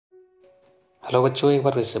Hello बच्चों, एक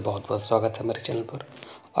बार फिर से बहुत बहुत स्वागत है मेरे चैनल पर।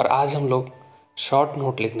 और आज हम लोग शॉर्ट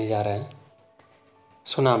नोट लिखने जा रहे हैं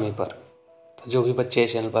सुनामी पर। तो जो भी बच्चे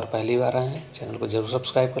चैनल पर पहली बार आए हैं, चैनल को ज़रूर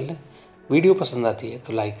सब्सक्राइब कर लें। वीडियो पसंद आती है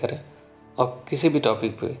तो लाइक करें, और किसी भी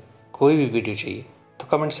टॉपिक पे कोई भी वीडियो चाहिए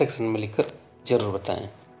तो कमेंट सेक्शन में लिखकर ज़रूर बताएं।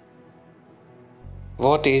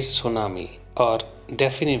 व्हाट इज़ सुनामी और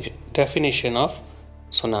definition of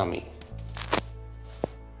tsunami.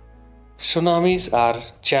 Tsunamis are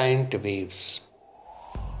giant waves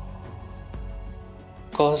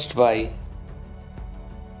caused by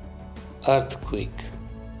earthquake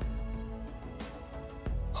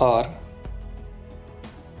or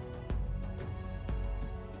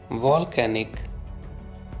volcanic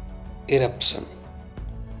eruption.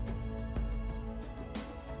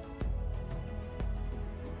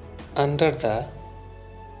 Under the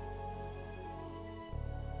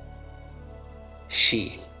sea.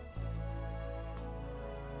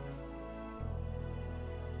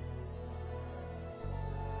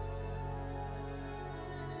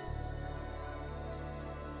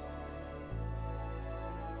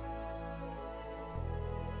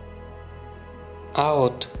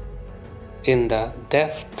 Out in the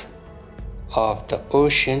depth of the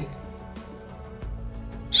ocean,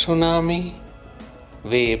 tsunami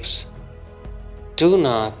waves do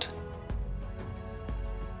not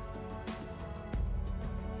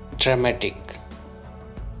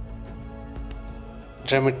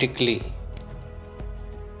dramatically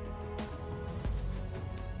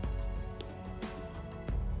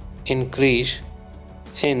increase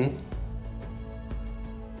in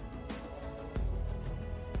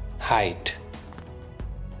height.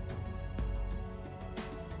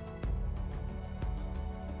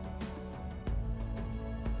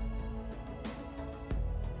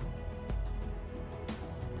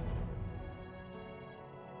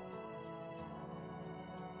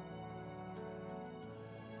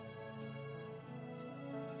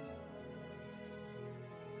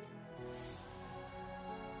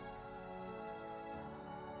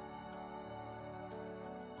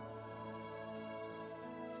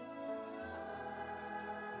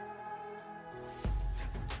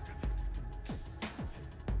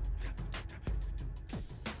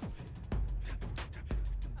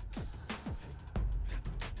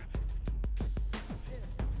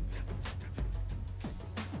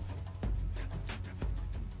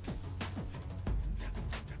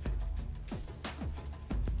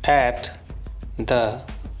 At the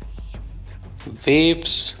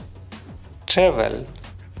waves travel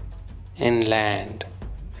inland,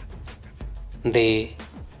 they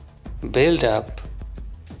build up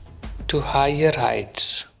to higher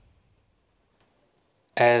heights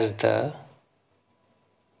as the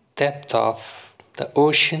depth of the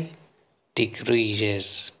ocean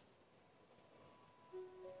decreases.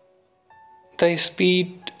 The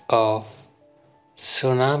speed of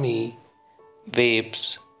tsunami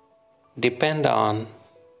waves depend on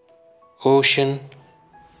ocean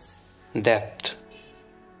depth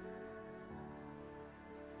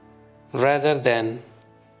rather than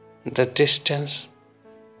the distance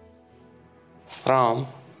from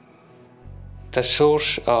the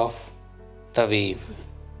source of the wave.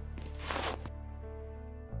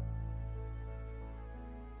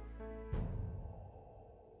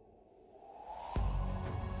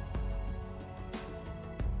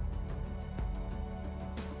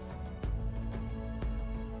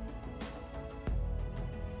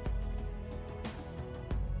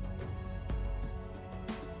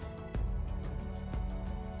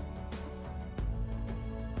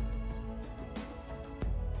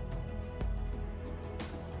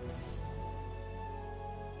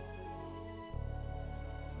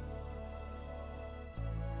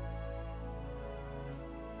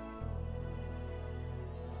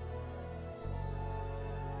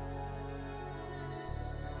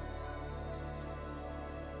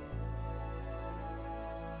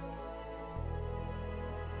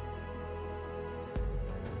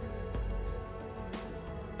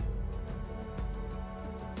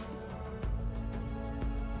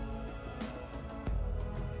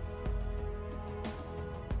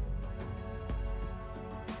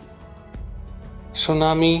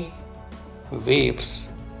 Tsunami waves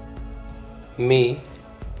may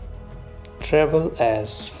travel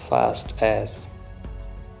as fast as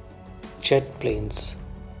jet planes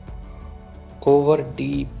over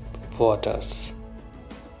deep waters,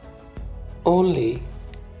 only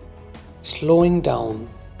slowing down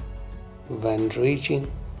when reaching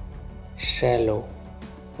shallow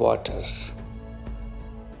waters.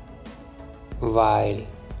 While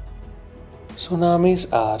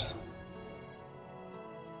tsunamis are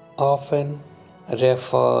often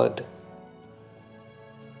referred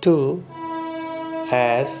to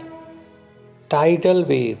as tidal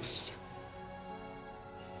waves.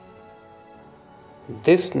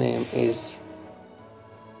 This name is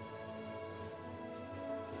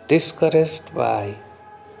discouraged by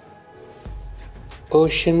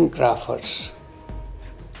oceanographers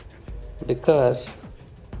because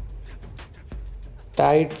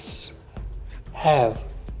tides have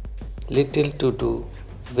little to do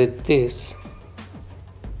with these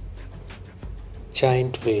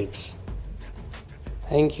giant waves.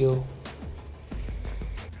 Thank you.